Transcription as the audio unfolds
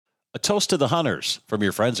A toast to the hunters from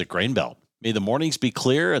your friends at Grainbelt. May the mornings be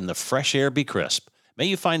clear and the fresh air be crisp. May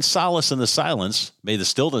you find solace in the silence. May the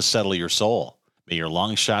stillness settle your soul. May your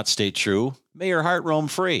long shots stay true. May your heart roam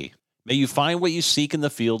free. May you find what you seek in the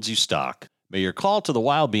fields you stalk. May your call to the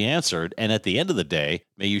wild be answered, and at the end of the day,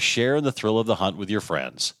 may you share in the thrill of the hunt with your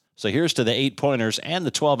friends. So here's to the 8-pointers and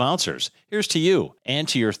the 12-ouncers. Here's to you and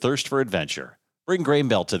to your thirst for adventure. Bring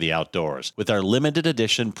Grainbelt to the outdoors with our limited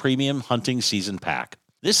edition premium hunting season pack.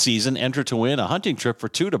 This season, enter to win a hunting trip for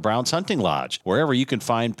 2 to Brown's Hunting Lodge, wherever you can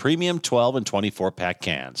find premium 12 and 24-pack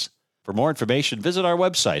cans. For more information, visit our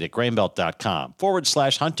website at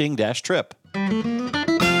grainbelt.com/hunting-trip.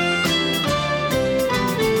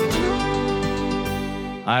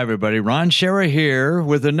 Hi, everybody. Ron Schara here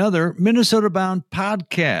with another Minnesota Bound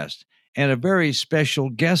podcast and a very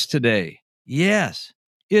special guest today. Yes,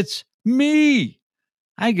 it's me.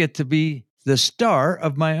 I get to be the star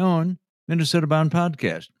of my own Minnesota Bound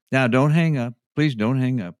podcast. Now, don't hang up. Please don't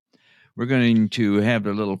hang up. We're going to have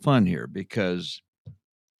a little fun here because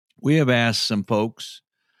we have asked some folks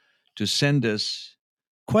to send us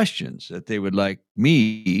questions that they would like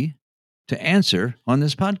me to answer on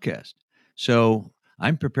this podcast. So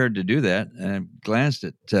I'm prepared to do that. And I've glanced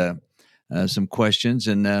at some questions,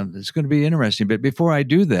 and it's going to be interesting. But before I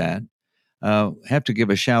do that, I have to give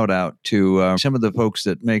a shout out to some of the folks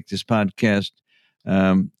that make this podcast,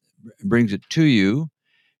 brings it to you.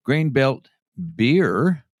 Grainbelt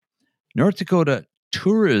Beer, North Dakota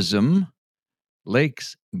Tourism,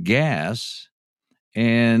 Lakes Gas,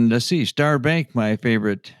 and let's see, Star Bank, my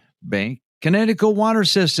favorite bank. Connecticut Water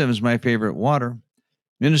Systems, my favorite water.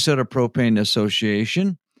 Minnesota Propane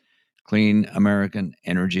Association, Clean American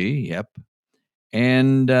Energy, yep.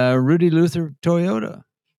 And Rudy Luther Toyota.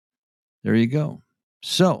 There you go.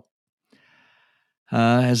 So,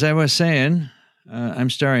 as I was saying, I'm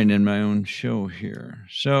starring in my own show here.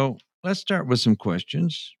 So let's start with some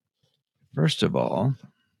questions. First of all,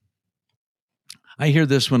 I hear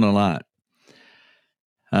this one a lot.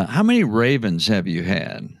 How many ravens have you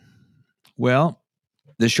had? Well,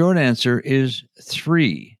 the short answer is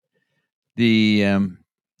 3. And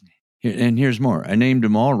here's more. I named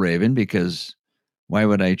them all Raven because why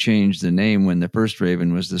would I change the name when the first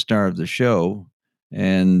Raven was the star of the show?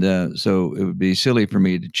 And so it would be silly for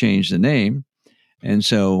me to change the name. And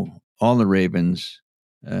so all the Ravens,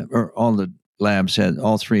 or all the labs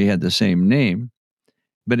all 3 had the same name.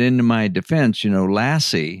 But in my defense,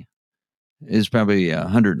 Lassie is probably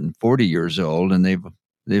 140 years old, and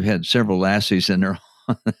they've had several Lassies, and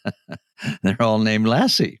they're all named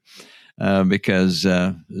Lassie because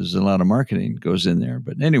there's a lot of marketing goes in there.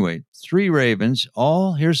 But anyway, 3 ravens,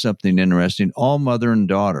 here's something interesting, all mother and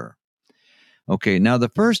daughter. Okay, now the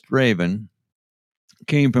first raven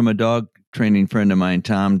came from a dog training friend of mine,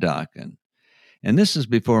 Tom Dokken. And this is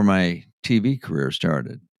before my TV career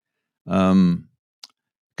started.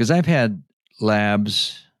 Because I've had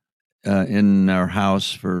labs in our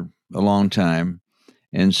house for a long time.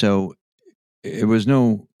 And so it was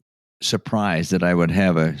no surprise that I would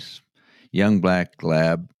have a young black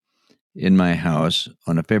lab in my house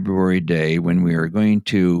on a February day when we are going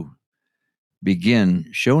to begin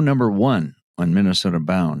show number 1 on Minnesota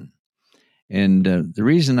Bound. And the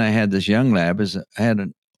reason I had this young lab is I had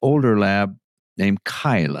an older lab named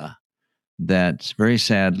Kyla that very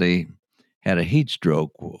sadly had a heat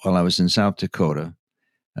stroke while I was in South Dakota.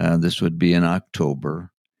 This would be in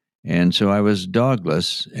October. And so I was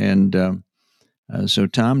dogless. And so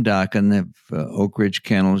Tom Dokken of Oak Ridge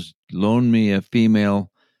Kennels loaned me a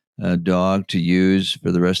female dog to use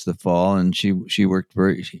for the rest of the fall. And she worked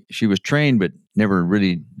she was trained, but never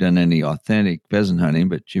really done any authentic pheasant hunting,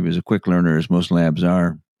 but she was a quick learner, as most labs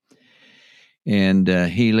are. And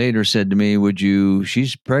he later said to me,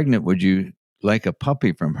 she's pregnant, would you like a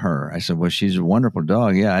puppy from her? I said, well, she's a wonderful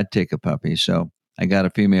dog. Yeah, I'd take a puppy. So I got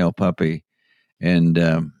a female puppy and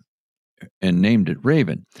named it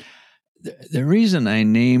Raven. The reason I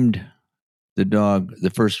named the dog, the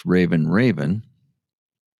first Raven,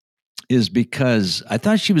 is because I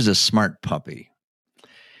thought she was a smart puppy.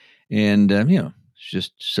 And, it's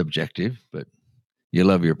just subjective, but you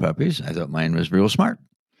love your puppies. I thought mine was real smart.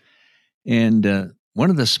 And one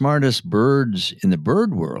of the smartest birds in the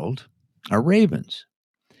bird world are ravens.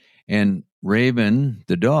 And Raven,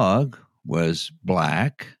 the dog, was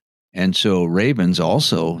black. And so ravens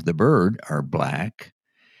also, the bird, are black.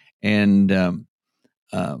 And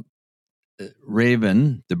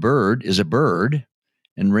Raven, the bird, is a bird.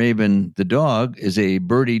 And Raven, the dog, is a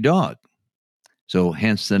birdie dog. So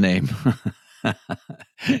hence the name.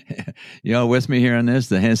 You all with me here on this?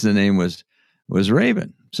 Hence the name was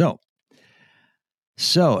Raven. So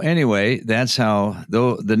So anyway, that's how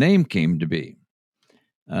the name came to be.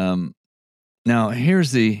 Now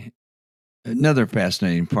here's another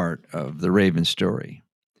fascinating part of the Raven story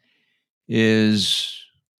is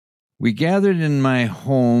we gathered in my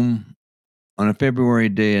home on a February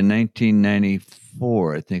day in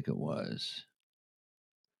 1994, I think it was.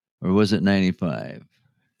 Or was it 95?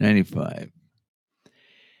 95.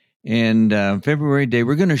 And February day,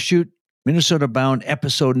 we're going to shoot Minnesota Bound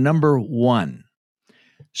episode number 1.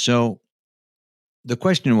 So the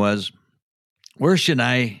question was, where should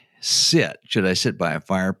I sit? Should I sit by a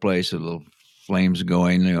fireplace with little flames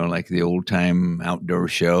going, like the old time outdoor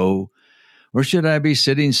show? Or should I be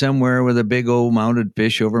sitting somewhere with a big old mounted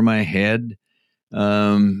fish over my head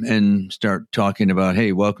and start talking about,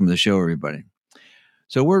 hey, welcome to the show, everybody?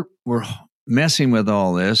 So we're messing with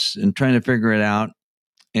all this and trying to figure it out.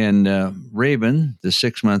 And Raven, the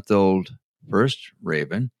 6-month-old first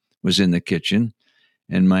Raven, was in the kitchen.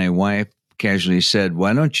 And my wife casually said,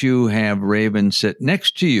 why don't you have Raven sit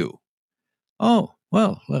next to you? Oh,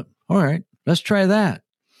 well, all right, let's try that.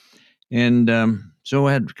 And so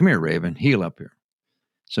I had, come here, Raven, heel up here.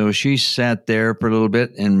 So she sat there for a little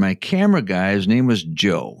bit, and my camera guy, his name was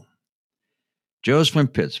Joe. Joe's from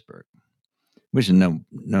Pittsburgh, which is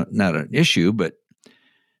not an issue, but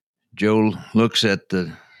Joe looks at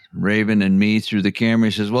the Raven and me through the camera.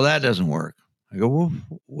 He says, well, that doesn't work. I go, well,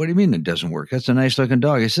 what do you mean it doesn't work? That's a nice-looking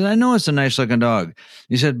dog. He said, I know it's a nice-looking dog.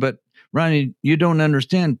 He said, but Ronnie, you don't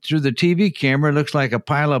understand. Through the TV camera, it looks like a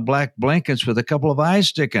pile of black blankets with a couple of eyes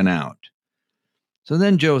sticking out. So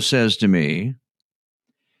then Joe says to me,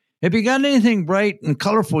 have you got anything bright and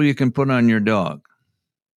colorful you can put on your dog?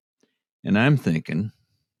 And I'm thinking,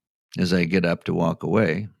 as I get up to walk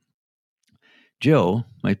away, Joe,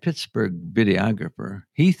 my Pittsburgh videographer,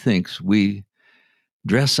 he thinks we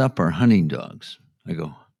dress up our hunting dogs. I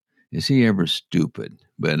go, is he ever stupid?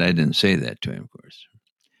 But I didn't say that to him, of course.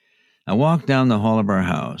 I walked down the hall of our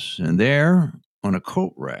house, and there on a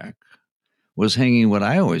coat rack was hanging what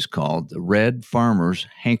I always called the red farmer's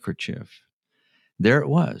handkerchief. There it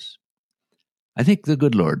was. I think the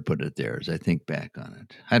good Lord put it there as I think back on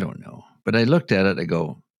it. I don't know. But I looked at it, I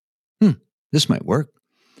go, this might work.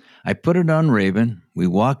 I put it on Raven. We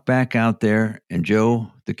walked back out there, and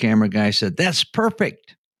Joe, the camera guy, said, that's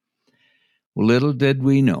perfect. Well, little did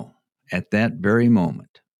we know, at that very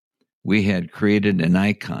moment, we had created an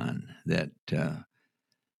icon that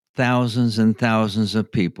thousands and thousands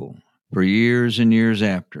of people for years and years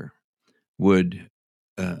after would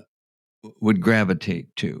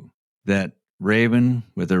gravitate to. That Raven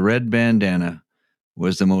with a red bandana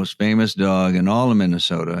was the most famous dog in all of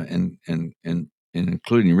Minnesota and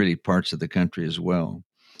including really parts of the country as well.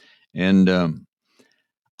 And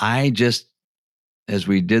I just, as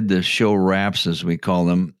we did the show wraps, as we call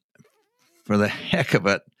them, for the heck of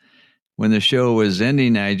it, when the show was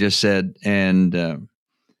ending, I just said, and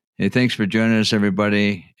hey, thanks for joining us,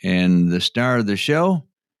 everybody. And the star of the show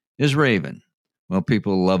is Raven. Well,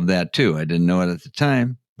 people love that too. I didn't know it at the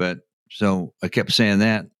time, but so I kept saying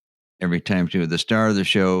that every time too. The star of the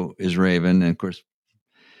show is Raven. And of course,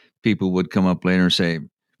 people would come up later and say,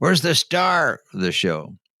 where's the star of the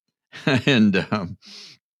show? And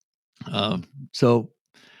so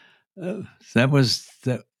that was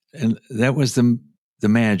the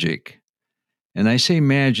magic. And I say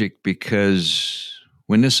magic because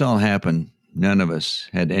when this all happened, none of us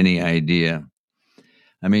had any idea.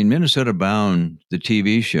 I mean, Minnesota Bound, the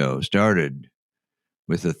TV show, started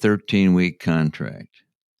with a 13-week contract.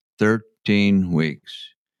 13 weeks.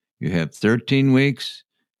 You have 13 weeks,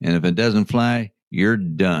 and if it doesn't fly, you're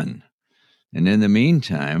done. And in the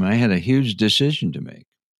meantime, I had a huge decision to make.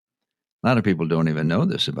 A lot of people don't even know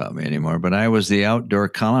this about me anymore, but I was the outdoor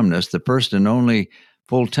columnist, the first and only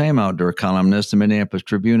full-time outdoor columnist the Minneapolis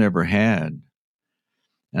Tribune ever had.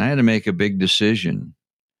 And I had to make a big decision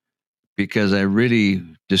because I really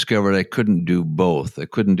discovered I couldn't do both. I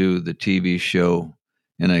couldn't do the TV show,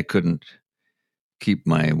 and I couldn't keep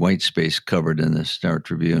my white space covered in the Star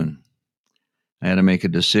Tribune. I had to make a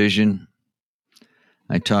decision.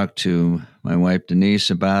 I talked to my wife, Denise,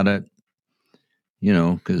 about it,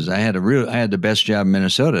 because I had the best job in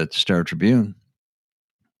Minnesota at the Star Tribune.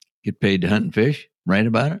 Get paid to hunt and fish, write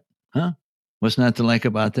about it. Huh? What's not to like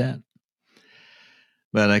about that?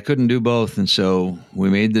 But I couldn't do both, and so we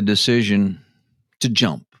made the decision to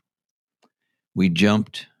jump. We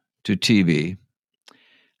jumped to TV.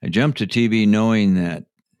 I jumped to TV knowing that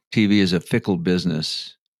TV is a fickle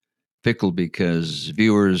business. Fickle because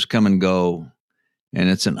viewers come and go, and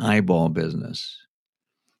it's an eyeball business.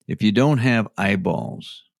 If you don't have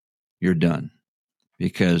eyeballs, you're done,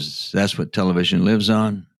 because that's what television lives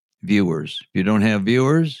on. viewers. If you don't have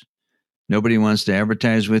viewers, nobody wants to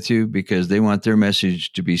advertise with you because they want their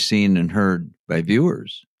message to be seen and heard by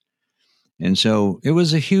viewers. And so it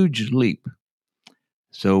was a huge leap.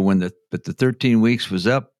 So when the 13 weeks was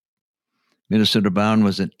up, Minnesota Bound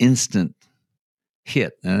was an instant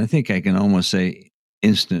hit. And I think I can almost say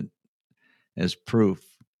instant as proof.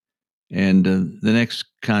 And the next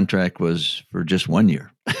contract was for just 1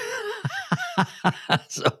 year.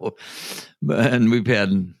 And we've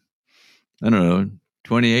had, I don't know,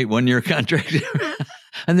 28 1-year contracts.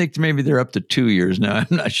 I think maybe they're up to 2 years now. I'm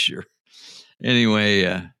not sure.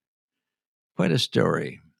 Anyway, quite a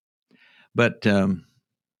story. But,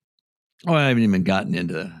 I haven't even gotten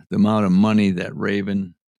into the amount of money that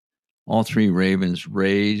all three ravens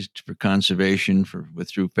raised for conservation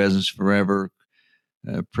through Pheasants Forever,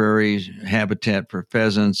 prairie habitat for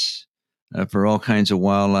pheasants, for all kinds of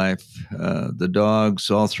wildlife. The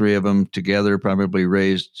dogs, all three of them together, probably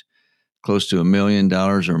raised close to $1 million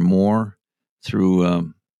or more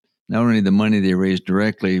through not only the money they raised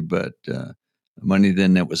directly, but money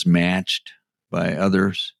then that was matched by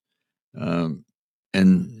others. And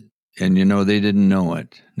they didn't know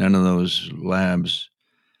it. None of those labs,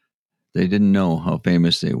 they didn't know how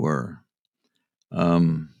famous they were.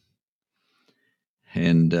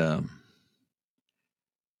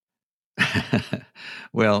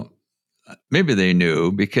 Well, maybe they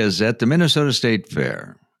knew because at the Minnesota State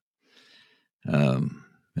Fair,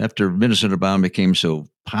 after Minnesota Bound became so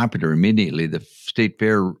popular immediately, the State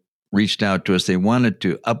Fair reached out to us. They wanted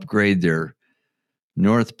to upgrade their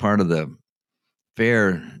north part of the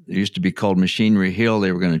fair. It used to be called Machinery Hill.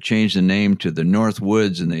 They were going to change the name to the North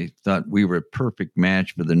Woods, and they thought we were a perfect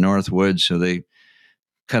match for the North Woods, so they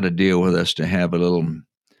cut a deal with us to have a little,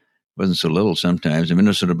 wasn't so little sometimes, a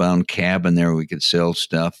Minnesota Bound cabin there. We could sell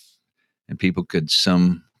stuff, and people could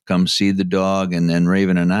come see the dog. And then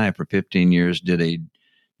Raven and I, for 15 years, did a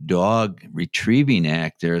dog retrieving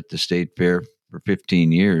act there at the State Fair for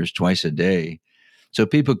 15 years, twice a day. So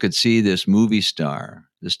people could see this movie star,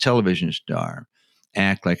 this television star,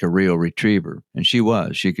 act like a real retriever. And she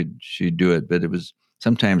was. She'd do it, but it was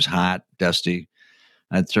sometimes hot, dusty.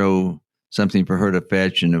 I'd throw something for her to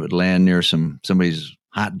fetch, and it would land near somebody's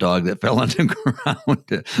hot dog that fell on the ground.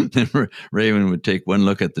 Then Raven would take one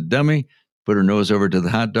look at the dummy, put her nose over to the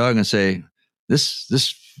hot dog, and say, "This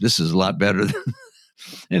is a lot better than."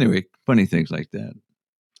 Anyway, funny things like that.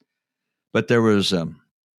 But there was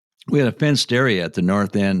we had a fenced area at the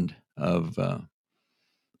north end of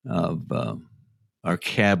our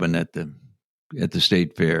cabin at the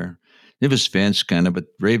State Fair. It was fenced kind of, but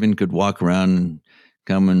Raven could walk around and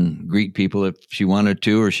come and greet people if she wanted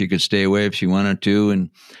to, or she could stay away if she wanted to. And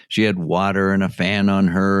she had water and a fan on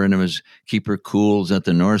her, and it was keep her cool at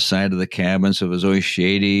the north side of the cabin, so it was always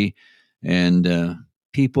shady. And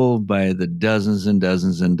people by the dozens and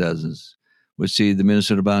dozens and dozens would see the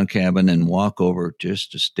Minnesota Bound cabin and walk over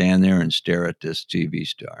just to stand there and stare at this TV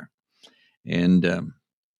star. And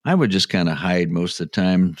I would just kind of hide most of the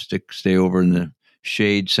time, stay over in the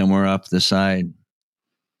shade somewhere off the side.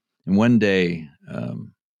 And one day,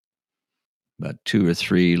 about 2 or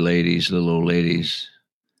 3 ladies, little old ladies,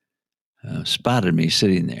 spotted me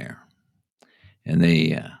sitting there. And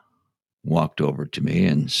they walked over to me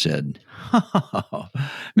and said, "Oh,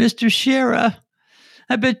 Mr. Schara,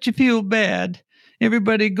 I bet you feel bad.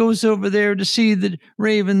 Everybody goes over there to see the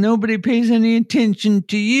Raven. Nobody pays any attention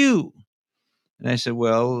to you." And I said,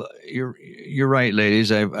 "Well, you're right,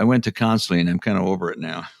 ladies. I went to counseling. I'm kind of over it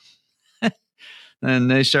now."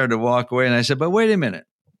 And they started to walk away. And I said, "But wait a minute.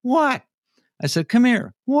 What?" I said, "Come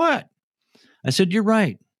here." "What?" I said, "You're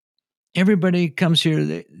right. Everybody comes here.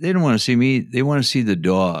 They don't want to see me. They want to see the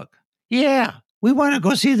dog." "Yeah, we want to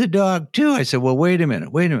go see the dog too." I said, "Well, wait a minute.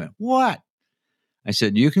 What?" I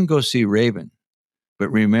said, "You can go see Raven,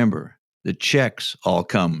 but remember, the checks all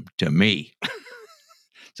come to me."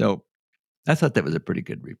 So I thought that was a pretty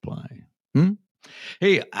good reply.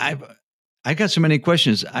 Hey, I got so many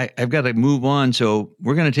questions. I've got to move on, so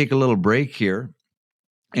we're going to take a little break here,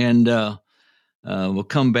 and we'll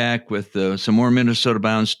come back with some more Minnesota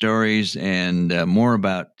Bound stories and more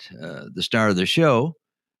about the star of the show,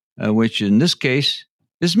 which in this case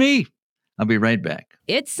is me. I'll be right back.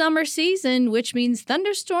 It's summer season, which means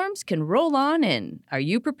thunderstorms can roll on in. Are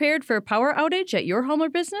you prepared for a power outage at your home or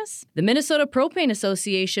business? The Minnesota Propane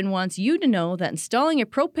Association wants you to know that installing a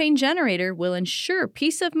propane generator will ensure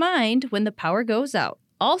peace of mind when the power goes out.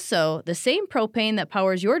 Also, the same propane that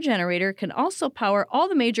powers your generator can also power all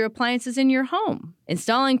the major appliances in your home.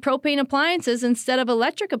 Installing propane appliances instead of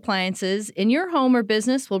electric appliances in your home or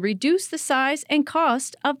business will reduce the size and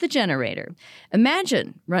cost of the generator.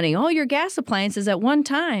 Imagine running all your gas appliances at one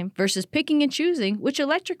time versus picking and choosing which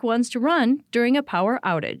electric ones to run during a power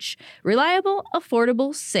outage. Reliable,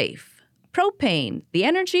 affordable, safe. Propane, the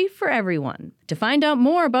energy for everyone. To find out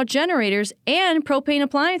more about generators and propane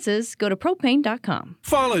appliances, go to propane.com.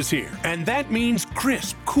 Fall is here, and that means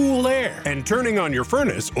crisp, cool air. And turning on your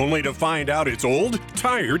furnace only to find out it's old,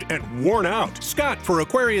 tired, and worn out. Scott for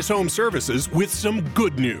Aquarius Home Services with some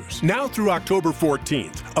good news. Now through October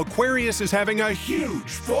 14th, Aquarius is having a huge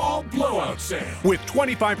fall blowout sale with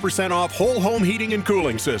 25% off whole home heating and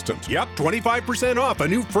cooling systems. Yep, 25% off a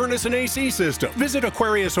new furnace and AC system. Visit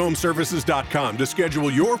AquariusHomeservices.com to schedule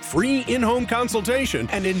your free in-home consultation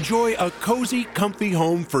and enjoy a cozy, comfy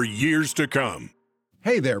home for years to come.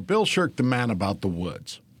 Hey there, Bill Shirk, the man about the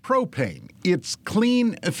woods. Propane. It's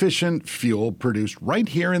clean, efficient fuel produced right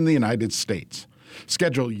here in the United States.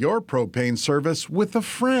 Schedule your propane service with a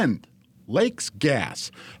friend. Lakes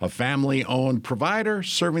Gas, a family-owned provider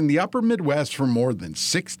serving the upper Midwest for more than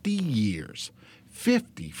 60 years.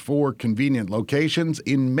 54 convenient locations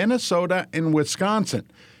in Minnesota and Wisconsin.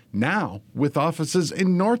 Now with offices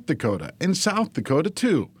in North Dakota and South Dakota,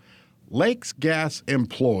 too. Lakes Gas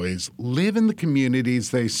employees live in the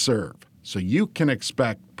communities they serve, so you can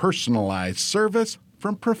expect personalized service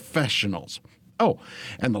from professionals. Oh,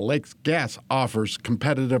 and the Lakes Gas offers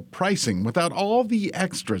competitive pricing without all the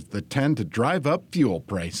extras that tend to drive up fuel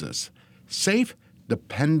prices. Safe,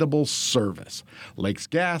 dependable service. Lakes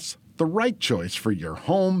Gas, the right choice for your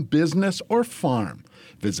home, business, or farm.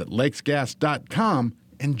 Visit lakesgas.com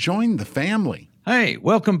and join the family. Hey,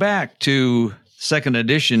 welcome back to second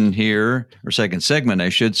edition here, or second segment, I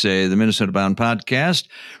should say, the Minnesota Bound podcast.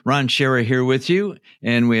 Ron Schara here with you,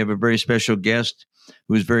 and we have a very special guest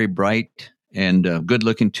who's very bright and good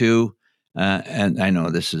looking too. And I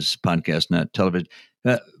know this is podcast, not television,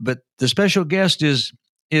 but the special guest is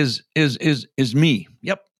me.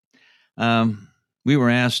 Yep. We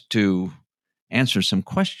were asked to answer some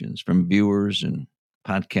questions from viewers and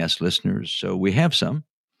podcast listeners, so we have some.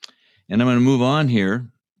 And I'm going to move on here.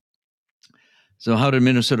 So how did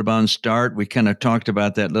Minnesota Bound start? We kind of talked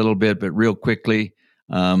about that a little bit, but real quickly,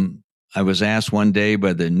 I was asked one day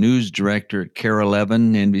by the news director at KARE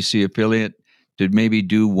 11, NBC affiliate, to maybe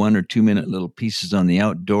do 1 or 2 minute little pieces on the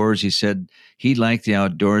outdoors. He said he liked the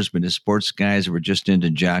outdoors, but his sports guys were just into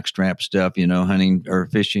jockstrap stuff, hunting or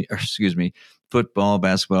fishing, football,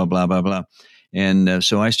 basketball, blah, blah, blah. And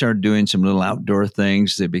so I started doing some little outdoor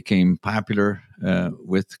things that became popular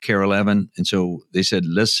with KARE 11. And so they said,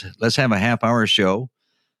 let's have a half-hour show.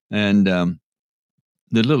 And the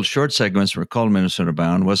little short segments were called Minnesota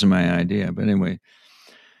Bound. Wasn't my idea. But anyway,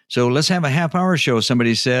 so let's have a half-hour show,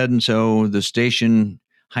 somebody said. And so the station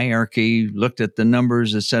hierarchy looked at the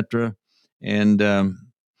numbers, etc., and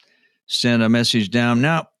sent a message down.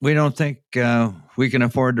 No, we don't think we can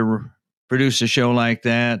afford to produce a show like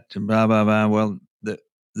that, blah, blah, blah. Well,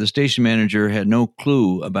 the station manager had no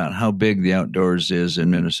clue about how big the outdoors is in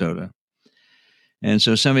Minnesota. And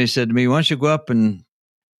so somebody said to me, why don't you go up and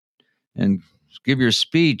give your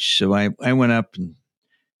speech? So I went up and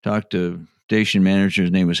talked to station manager.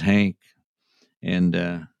 His name was Hank.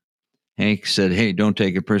 And Hank said, hey, don't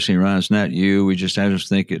take it personally, Ron. It's not you. I just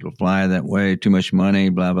think it'll fly that way. Too much money,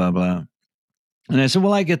 blah, blah, blah. And I said,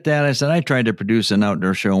 well, I get that. I said, I tried to produce an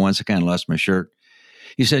outdoor show once. I kind of lost my shirt.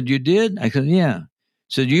 He said, you did? I said, yeah.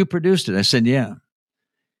 He said, you produced it? I said, yeah. And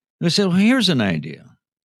I said, well, here's an idea.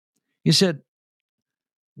 He said,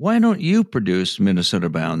 why don't you produce Minnesota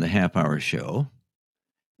Bound, the half-hour show,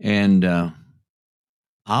 and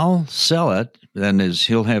I'll sell it. Then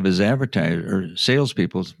he'll have his advertiser or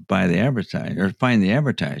salespeople buy the advertiser or find the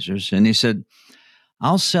advertisers. And he said,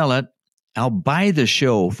 I'll sell it. I'll buy the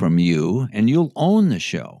show from you, and you'll own the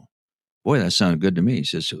show. Boy, that sounded good to me. He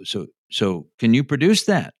says, so can you produce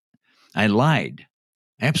that? I lied,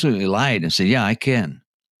 absolutely lied, and said, yeah, I can.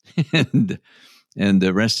 and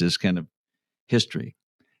the rest is kind of history.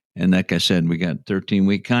 And like I said, we got a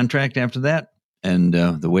 13-week contract after that, and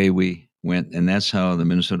the way we went, and that's how the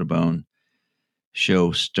Minnesota Bound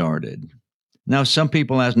show started. Now, some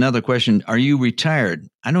people ask another question, are you retired?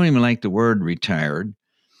 I don't even like the word retired,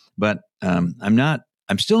 but I'm not.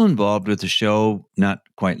 I'm still involved with the show, not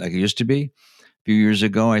quite like I used to be. A few years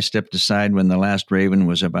ago, I stepped aside when The Last Raven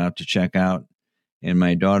was about to check out, and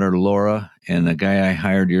my daughter Laura and the guy I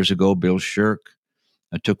hired years ago, Bill Shirk,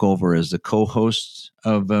 took over as the co-hosts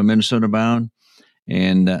of Minnesota Bound.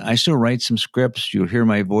 And I still write some scripts. You'll hear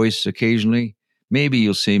my voice occasionally, Maybe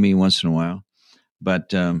you'll see me once in a while,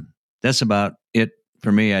 but that's about it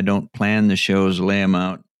for me. I don't plan the shows, lay them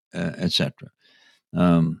out, etc.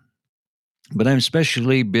 But I'm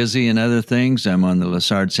especially busy in other things. I'm on the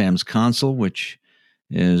Lessard Sam's Council, which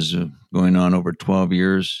is going on over 12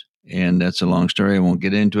 years, and that's a long story. I won't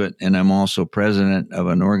get into it. And I'm also president of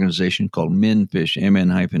an organization called MNFish,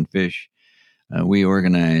 MN-Fish. We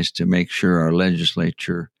organize to make sure our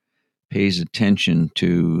legislature pays attention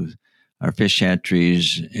to our fish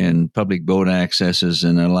hatcheries and public boat accesses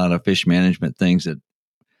and a lot of fish management things that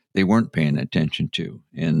they weren't paying attention to.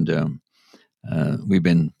 And we've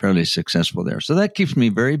been fairly successful there. So that keeps me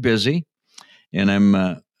very busy. And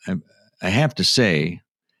I have to say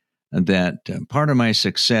that part of my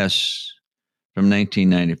success from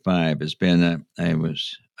 1995 has been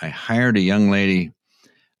I hired a young lady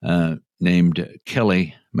named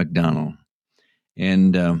Kelly McDonald,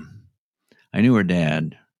 and I knew her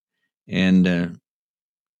dad, and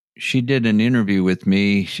she did an interview with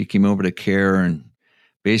me. She came over to CARE and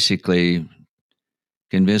basically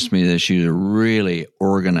convinced me that she was a really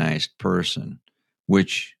organized person,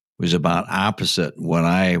 which was about opposite what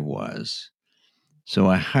I was. So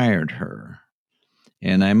I hired her.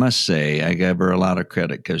 And I must say, I gave her a lot of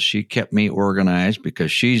credit because she kept me organized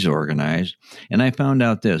because she's organized. And I found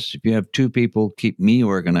out this: if you have two people keep me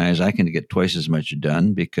organized, I can get twice as much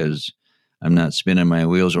done because I'm not spinning my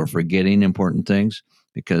wheels or forgetting important things,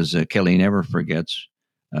 because Kelly never forgets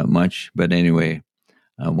much. But anyway,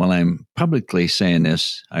 while I'm publicly saying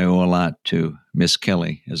this, I owe a lot to Miss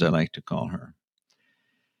Kelly, as I like to call her.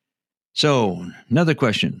 So, another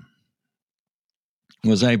question.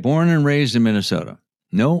 Was I born and raised in Minnesota?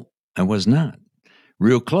 No, I was not.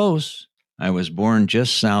 Real close. I was born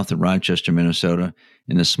just south of Rochester, Minnesota,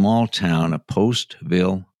 in the small town of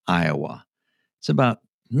Postville, Iowa. It's about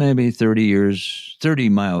maybe 30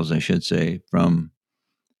 miles, I should say, from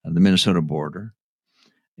the Minnesota border.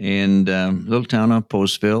 And little town of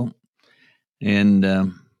Postville.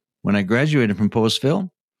 And when I graduated from Postville,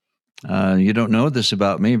 you don't know this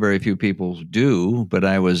about me, very few people do, but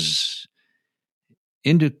I was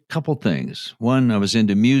into a couple things. One, I was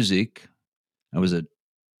into music. I was a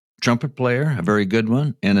trumpet player, a very good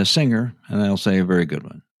one, and a singer, and I'll say a very good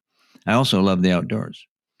one. I also love the outdoors.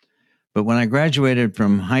 But when I graduated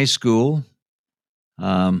from high school,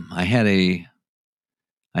 I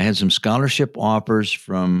had some scholarship offers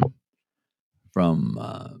from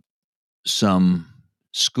some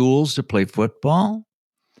schools to play football.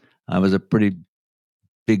 I was a pretty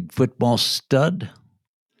big football stud.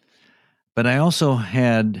 But I also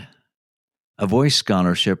had a voice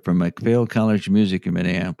scholarship from McPhail College of Music in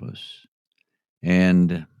Minneapolis.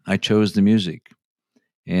 And I chose the music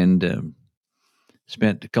and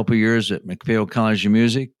spent a couple years at McPhail College of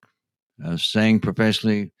Music, sang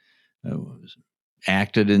professionally,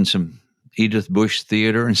 acted in some Edith Bush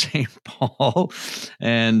Theater in St. Paul.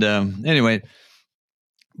 And anyway,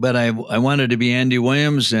 but I wanted to be Andy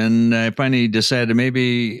Williams, and I finally decided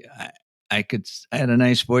maybe I had a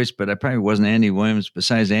nice voice, but I probably wasn't Andy Williams.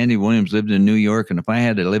 Besides, Andy Williams lived in New York, and if I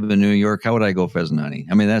had to live in New York, how would I go pheasant hunting?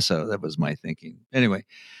 I mean, that was my thinking. Anyway,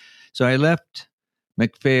 so I left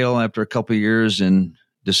McPhail after a couple of years and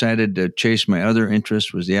decided to chase my other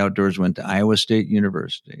interest was the outdoors. Went to Iowa State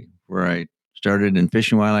University, where I started in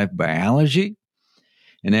fish and wildlife biology.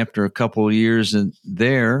 And after a couple of years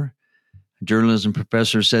there, a journalism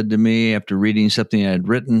professor said to me, after reading something I had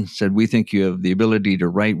written, said, "We think you have the ability to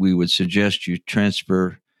write. We would suggest you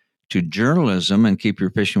transfer to journalism and keep your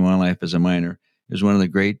fish and wildlife as a minor." It was one of the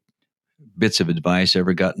great bits of advice I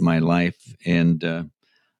ever got in my life. And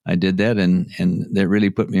I did that, and that really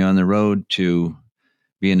put me on the road to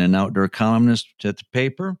being an outdoor columnist at the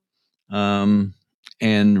paper,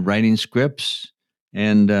 and writing scripts.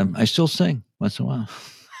 And I still sing once in a while.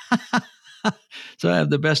 So I have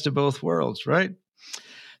the best of both worlds, right?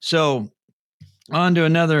 So on to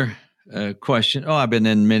another question. Oh, I've been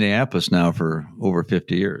in Minneapolis now for over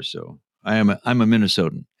 50 years. So I'm a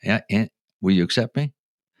Minnesotan. Will you accept me?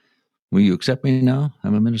 Will you accept me now?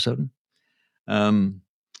 I'm a Minnesotan.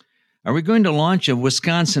 Are we going to launch a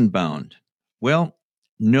Wisconsin bound? Well,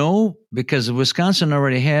 no, because Wisconsin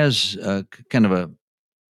already has kind of a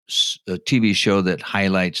TV show that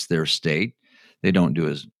highlights their state. They don't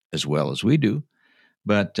do as well as we do.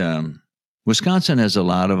 But Wisconsin has a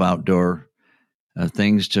lot of outdoor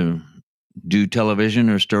things to do television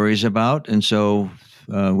or stories about. And so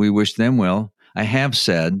we wish them well. I have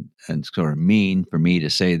said, and it's sort of mean for me to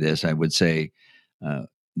say this, I would say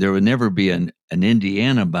there would never be an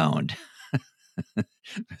Indiana bound.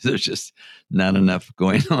 There's just not enough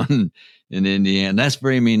going on in Indiana. That's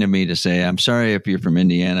very mean of me to say. I'm sorry if you're from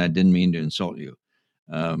Indiana. I didn't mean to insult you.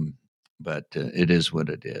 But it is what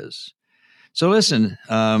it is. So listen,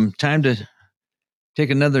 time to take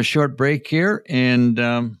another short break here, and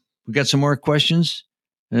we got some more questions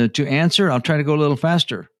to answer. I'll try to go a little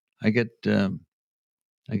faster. I get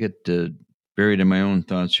buried in my own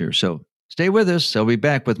thoughts here. So stay with us. I'll be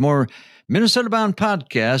back with more Minnesota Bound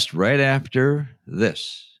podcast right after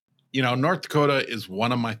this. You know, North Dakota is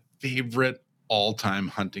one of my favorite all-time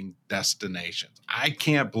hunting destinations. I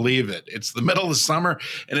can't believe it. It's the middle of the summer,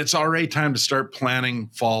 and it's already time to start planning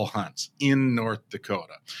fall hunts in North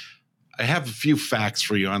Dakota. I have a few facts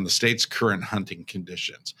for you on the state's current hunting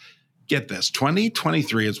conditions. Get this,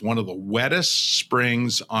 2023 is one of the wettest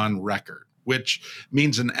springs on record, which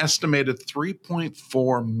means an estimated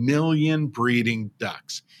 3.4 million breeding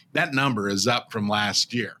ducks. That number is up from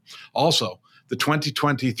last year. Also, the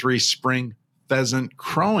 2023 spring pheasant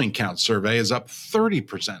crowing count survey is up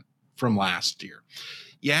 30% from last year.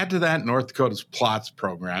 You add to that North Dakota's plots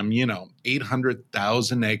program,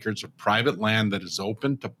 800,000 acres of private land that is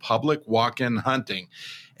open to public walk-in hunting,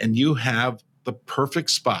 and you have the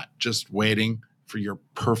perfect spot just waiting for your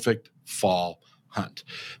perfect fall hunt.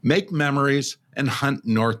 Make memories and hunt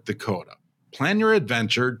North Dakota. Plan your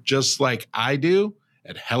adventure just like I do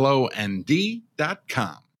at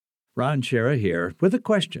HelloND.com. Ron Schara here with a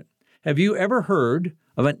question. Have you ever heard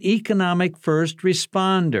of an economic first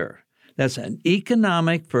responder? That's an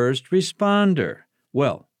economic first responder.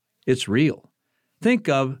 Well, it's real. Think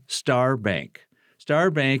of Star Bank. Star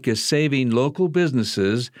Bank is saving local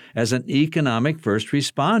businesses as an economic first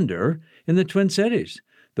responder in the Twin Cities,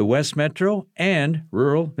 the West Metro, and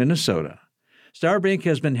rural Minnesota. Star Bank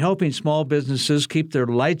has been helping small businesses keep their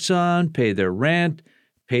lights on, pay their rent,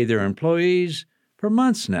 pay their employees for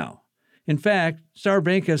months now. In fact, Star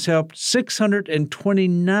Bank has helped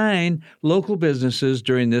 629 local businesses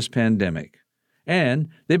during this pandemic. And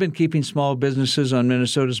they've been keeping small businesses on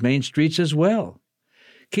Minnesota's main streets as well.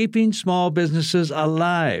 Keeping small businesses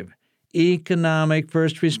alive. Economic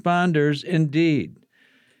first responders, indeed.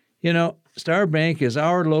 You know, Star Bank is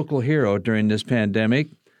our local hero during this pandemic.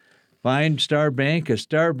 Find Star Bank at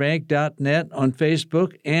starbank.net on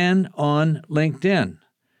Facebook and on LinkedIn.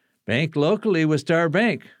 Bank locally with Star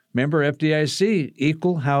Bank. Member FDIC,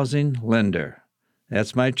 equal housing lender.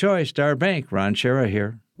 That's my choice, Star Bank. Ron Schara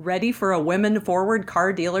here. Ready for a women-forward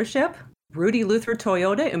car dealership? Rudy Luther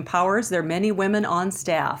Toyota empowers their many women on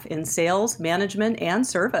staff in sales, management, and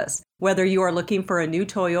service. Whether you are looking for a new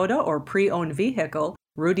Toyota or pre-owned vehicle,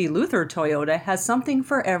 Rudy Luther Toyota has something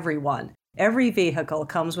for everyone. Every vehicle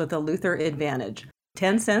comes with a Luther Advantage.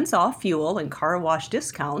 10 cents off fuel and car wash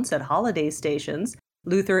discounts at holiday stations,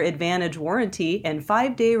 Luther Advantage warranty, and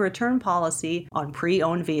 5-day return policy on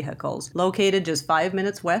pre-owned vehicles. Located just 5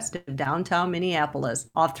 minutes west of downtown Minneapolis,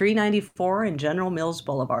 off 394 and General Mills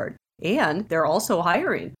Boulevard. And they're also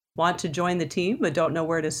hiring. Want to join the team but don't know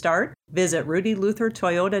where to start? Visit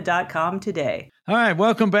rudyluthertoyota.com today. All right,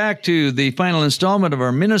 welcome back to the final installment of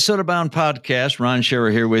our Minnesota Bound podcast. Ron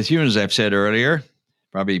Schara here with you. And as I've said earlier,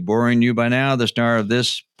 probably boring you by now, the star of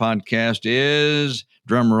this podcast is,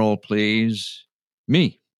 drumroll please,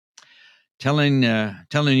 me, telling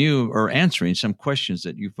you or answering some questions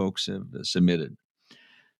that you folks have submitted.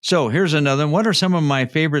 So here's another. What are some of my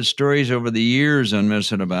favorite stories over the years on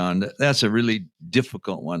Minnesota Bound? That's a really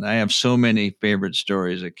difficult one. I have so many favorite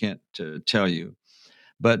stories I can't tell you.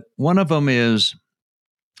 But one of them is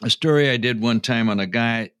a story I did one time on a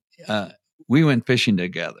guy. We went fishing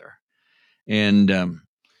together, and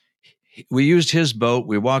we used his boat.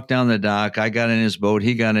 We walked down the dock. I got in his boat.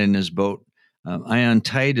 He got in his boat. I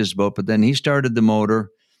untied his boat, but then he started the motor,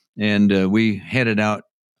 and we headed out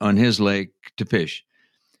on his lake to fish.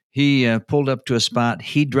 He pulled up to a spot.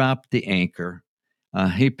 He dropped the anchor.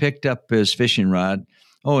 He picked up his fishing rod.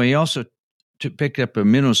 Oh, he also picked up a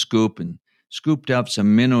minnow scoop and scooped out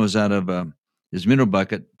some minnows out of his minnow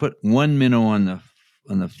bucket, put one minnow on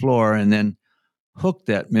the floor, and then hooked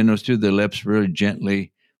that minnow through the lips really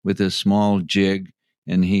gently with a small jig.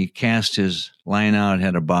 And he cast his line out,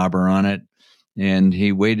 had a bobber on it. And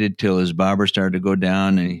he waited till his bobber started to go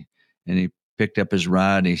down, and he picked up his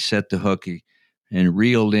rod. He set the hook, and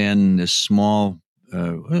reeled in this small,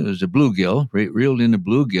 it was a bluegill, reeled in a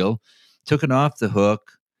bluegill, took it off the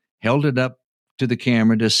hook, held it up to the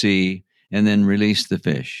camera to see, and then released the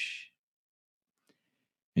fish.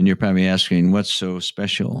 And you're probably asking, what's so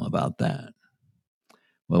special about that?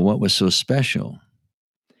 Well, what was so special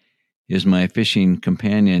is my fishing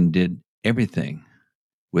companion did everything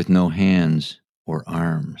with no hands or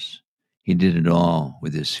arms. He did it all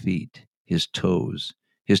with his feet, his toes.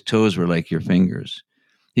 His toes were like your fingers.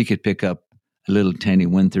 He could pick up a little tiny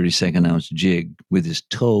 1/32 ounce jig with his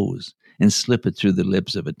toes and slip it through the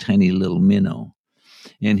lips of a tiny little minnow.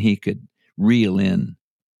 And he could reel in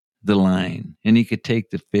the line and he could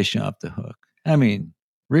take the fish off the hook. I mean,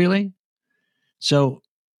 really? So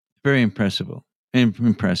very impressive.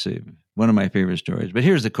 One of my favorite stories. But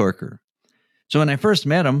here's the corker. So when I first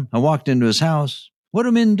met him, I walked into his house. What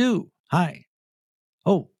do men do? Hi.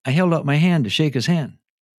 Oh, I held out my hand to shake his hand.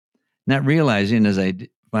 Not realizing as I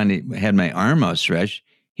finally had my arm outstretched,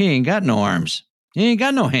 he ain't got no arms. He ain't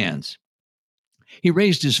got no hands. He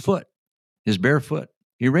raised his foot, his bare foot.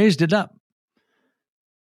 He raised it up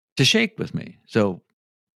to shake with me. So,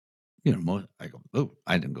 I go, oh,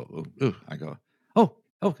 I didn't go, oh, I go,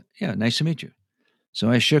 oh, yeah, nice to meet you. So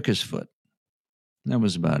I shook his foot. That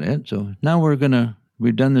was about it. So now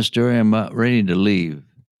we've done the story. I'm about ready to leave.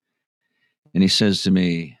 And he says to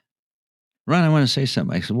me, Ron, I want to say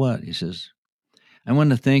something. I said, what? He says, I want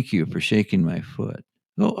to thank you for shaking my foot.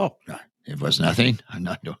 Oh, it was nothing.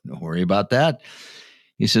 Don't worry about that.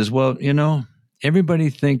 He says, well, everybody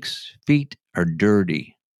thinks feet are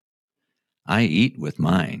dirty. I eat with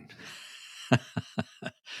mine.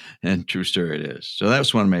 And true story it is. So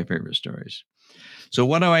that's one of my favorite stories. So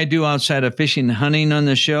what do I do outside of fishing and hunting on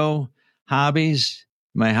the show? Hobbies.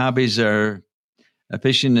 My hobbies are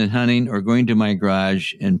fishing and hunting or going to my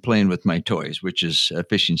garage and playing with my toys, which is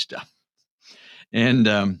fishing stuff.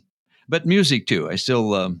 And but music too. I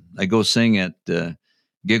still I go sing at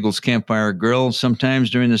Giggles Campfire Grill sometimes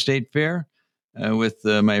during the state fair with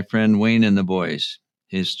my friend Wayne and the boys.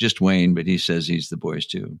 It's just Wayne, but he says he's the boys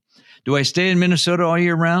too. Do I stay in Minnesota all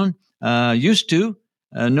year round? Used to.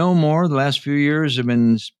 No more. The last few years have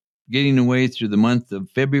been getting away through the month of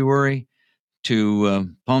February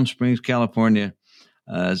to Palm Springs, California.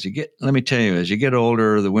 Let me tell you, as you get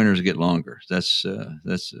older, the winters get longer. That's a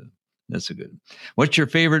good. What's your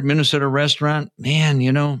favorite Minnesota restaurant? Man,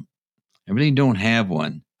 I really don't have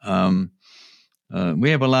one. We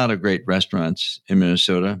have a lot of great restaurants in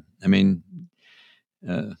Minnesota. I mean,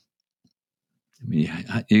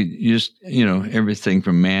 you just, everything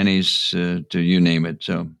from Manny's to you name it.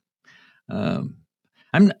 So I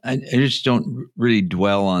just don't really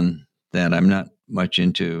dwell on that. I'm not much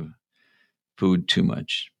into food too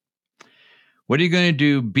much. What are you going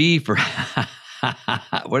to be for?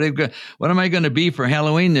 What am I going to be for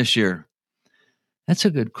Halloween this year? That's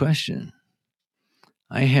a good question.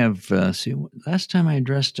 I have, last time I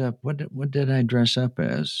dressed up, what did I dress up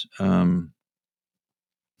as? Can't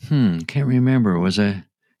remember. It was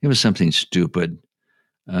something stupid.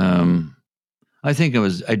 I think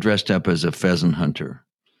I dressed up as a pheasant hunter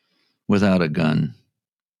without a gun.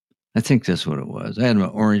 I think that's what it was. I had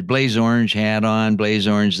my blaze orange hat on, blaze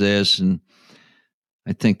orange this, and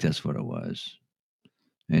I think that's what it was.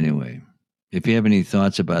 Anyway, if you have any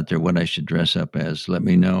thoughts about what I should dress up as, let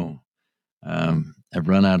me know. I've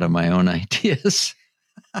run out of my own ideas.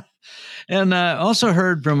 And also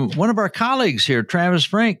heard from one of our colleagues here, Travis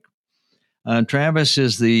Frank. Travis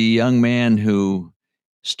is the young man who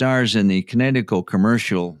stars in the Connecticut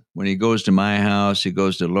commercial. When he goes to my house, he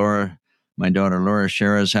goes to my daughter Ron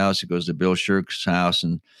Schara's house, he goes to Bill Shirk's house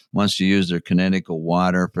and wants to use their Connecticut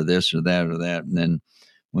water for this or that or that. And then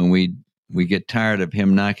when we get tired of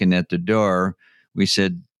him knocking at the door, we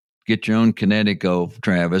said, get your own Connecticut,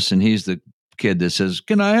 Travis. And he's the kid that says,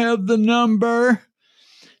 can I have the number?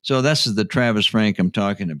 So this is the Travis Frank I'm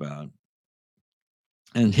talking about.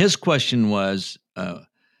 And his question was the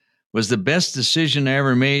best decision I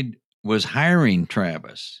ever made was hiring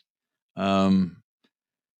Travis. And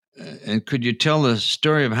could you tell the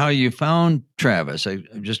story of how you found Travis? I'm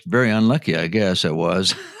just very unlucky, I guess I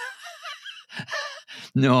was.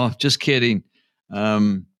 No, just kidding.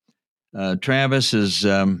 Travis has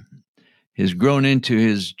grown into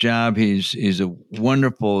his job. He's a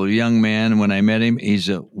wonderful young man. When I met him, he's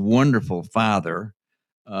a wonderful father.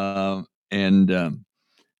 I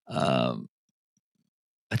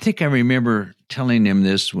think I remember telling him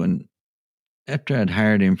this after I'd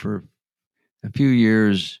hired him for a few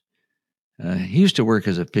years. He used to work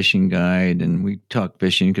as a fishing guide, and we talked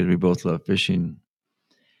fishing because we both love fishing.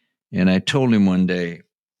 And I told him one day,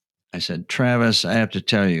 I said, Travis, I have to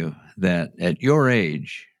tell you that at your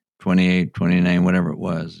age, 28, 29, whatever it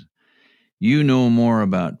was, you know more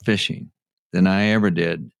about fishing than I ever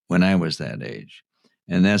did when I was that age.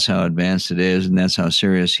 And that's how advanced it is, and that's how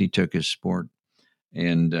serious he took his sport.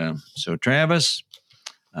 And so, Travis,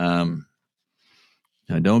 don't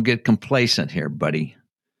get complacent here, buddy.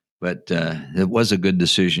 But it was a good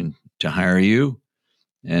decision to hire you.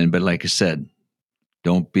 But like I said,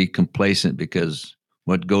 don't be complacent because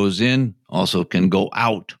what goes in also can go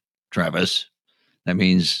out, Travis. That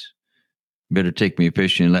means you better take me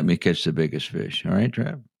fishing and let me catch the biggest fish. All right,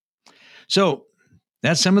 Trav? So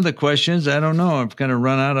that's some of the questions. I don't know. I've kind of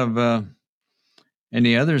run out of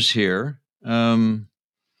any others here.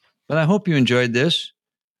 But I hope you enjoyed this.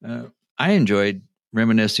 I enjoyed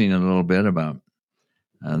reminiscing a little bit about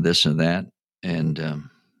this and that. And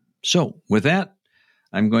so with that,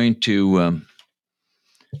 I'm going to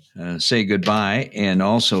say goodbye. And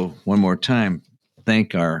also, one more time,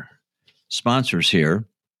 thank our sponsors here.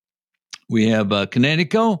 We have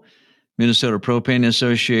Connecticut, Minnesota Propane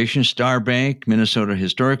Association, Star Bank, Minnesota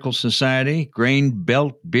Historical Society, Grain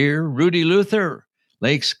Belt Beer, Rudy Luther,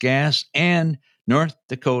 Lakes Gas, and North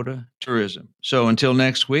Dakota Tourism. So until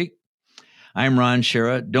next week, I'm Ron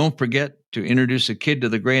Schara. Don't forget to introduce a kid to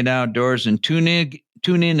the great outdoors and tune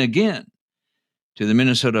in again to the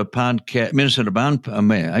Minnesota podcast, Minnesota Bound.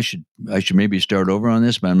 I should maybe start over on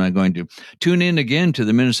this, but I'm not going to. Tune in again to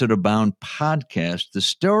the Minnesota Bound podcast, the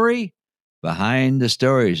story behind the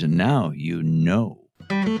stories, and now you know.